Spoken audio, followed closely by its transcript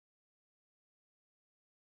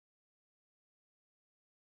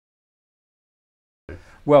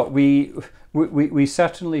Well, we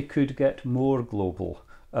certainly could get more global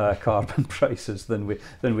carbon prices than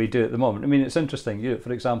we do at the moment. I mean, it's interesting.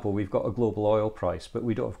 For example, we've got a global oil price, but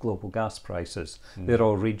we don't have global gas prices. They're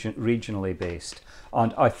all regionally based,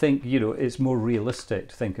 and I think it's more realistic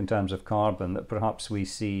to think in terms of carbon, that perhaps we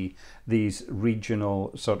see these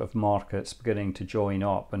regional sort of markets beginning to join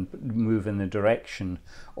up and move in the direction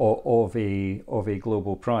of a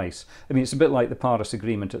global price. I mean, it's a bit like the Paris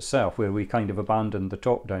Agreement itself, where we kind of abandoned the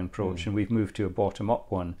top-down approach and we've moved to a bottom-up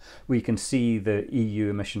one. We can see the EU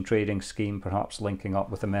emission trading scheme perhaps linking up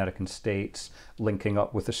with American states, linking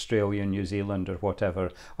up with Australia, New Zealand, or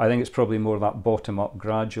whatever. I think it's probably more that bottom-up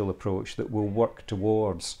gradual approach that will work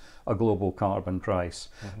towards a global carbon price.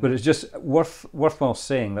 But it's just worthwhile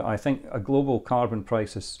saying that I think a global carbon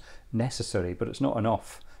price is necessary, but it's not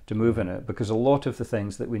enough to move in it, because a lot of the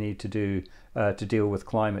things that we need to do to deal with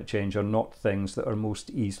climate change are not things that are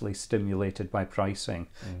most easily stimulated by pricing.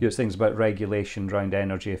 It's things about regulation around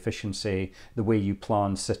energy efficiency, the way you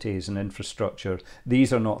plan cities and infrastructure.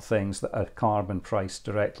 These are not things that a carbon price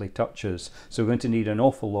directly touches. So we're going to need an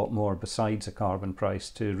awful lot more besides a carbon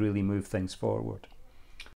price to really move things forward.